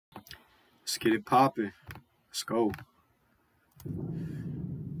Let's get it popping. Let's go.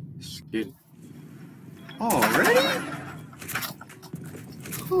 Let's get it. Already?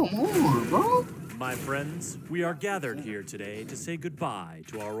 Come on, bro. My friends, we are gathered here today to say goodbye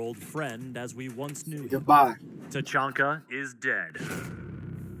to our old friend as we once knew. Goodbye. Tachanka is dead.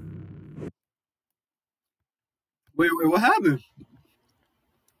 Wait, what happened?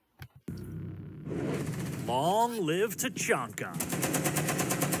 Long live Tachanka.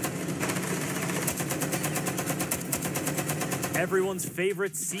 Everyone's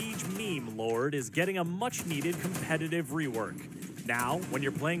favorite Siege meme lord is getting a much-needed competitive rework. Now, when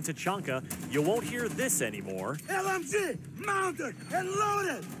you're playing Tachanka, you won't hear this anymore. LMG, mounted and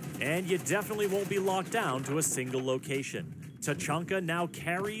loaded! And you definitely won't be locked down to a single location. Tachanka now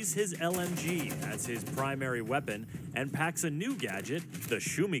carries his LMG as his primary weapon and packs a new gadget, the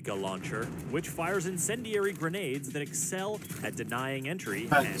Shumika launcher, which fires incendiary grenades that excel at denying entry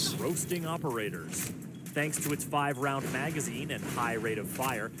and roasting operators. Thanks to its 5-round magazine and high rate of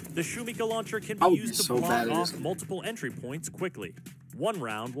fire, the Shumika launcher can be used to block off multiple entry points quickly. One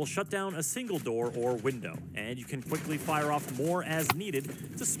round will shut down a single door or window, and you can quickly fire off more as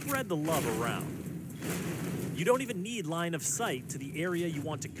needed to spread the love around. You don't even need line of sight to the area you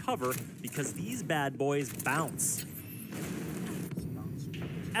want to cover because these bad boys bounce.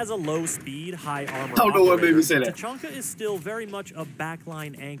 As a low-speed, high-armor operator, Tachanka is still very much a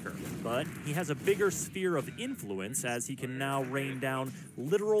backline anchor, but he has a bigger sphere of influence as he can now rain down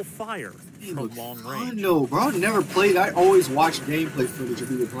literal fire from long range. No, bro, I never played. I always watch gameplay footage of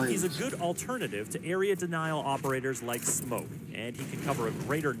people playing. He's a good alternative to area denial operators like Smoke, and he can cover a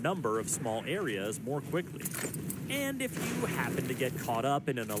greater number of small areas more quickly. And if you happen to get caught up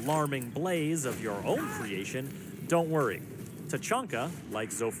in an alarming blaze of your own creation, don't worry. Tachanka, like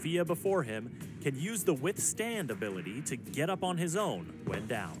Zofia before him, can use the withstand ability to get up on his own when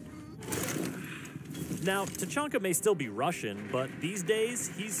down. Now, Tachanka may still be Russian, but these days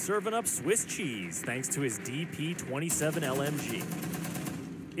he's serving up Swiss cheese thanks to his DP-27 LMG.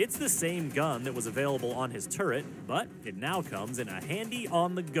 It's the same gun that was available on his turret, but it now comes in a handy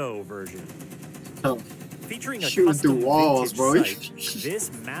on-the-go version. Featuring a custom vintage sight, this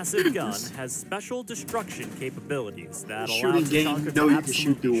massive gun has special destruction capabilities that allow Tachanka to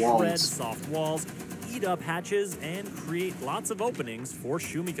absolutely shred soft walls, eat up hatches, and create lots of openings for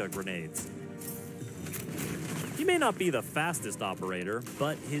Shumika grenades. He may not be the fastest operator,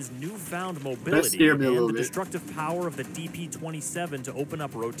 but his newfound mobility and the destructive power of the DP-27 to open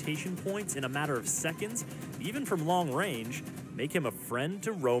up rotation points in a matter of seconds, even from long range, make him a friend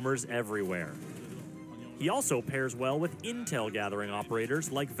to roamers everywhere. He also pairs well with intel gathering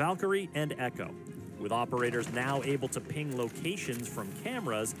operators like Valkyrie and Echo. With operators now able to ping locations from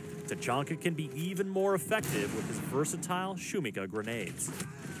cameras, Tachanka can be even more effective with his versatile Shumika grenades.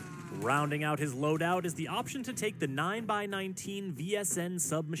 Rounding out his loadout is the option to take the 9x19 VSN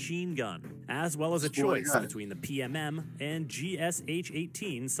submachine gun, as well as a choice between the PMM and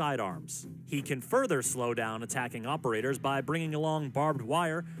GSH-18 sidearms. He can further slow down attacking operators by bringing along barbed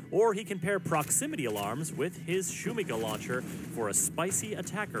wire, or he can pair proximity alarms with his Shumika launcher for a spicy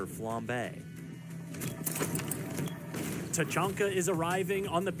attacker flambe. Tachanka is arriving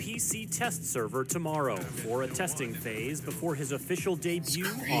on the PC test server tomorrow for a testing phase before his official debut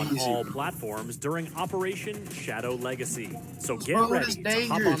on all platforms during Operation Shadow Legacy. So get ready to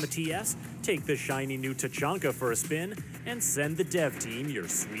hop on the TS, take the shiny new Tachanka for a spin, and send the dev team your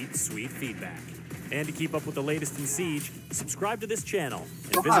sweet, sweet feedback. And to keep up with the latest in Siege, subscribe to this channel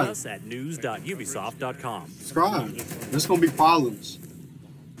and visit us at news.ubisoft.com. Subscribe. There's gonna be problems.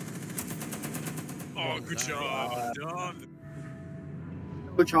 Oh, good job, John.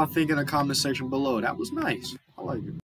 What y'all think in the comment section below. That was nice. I like it.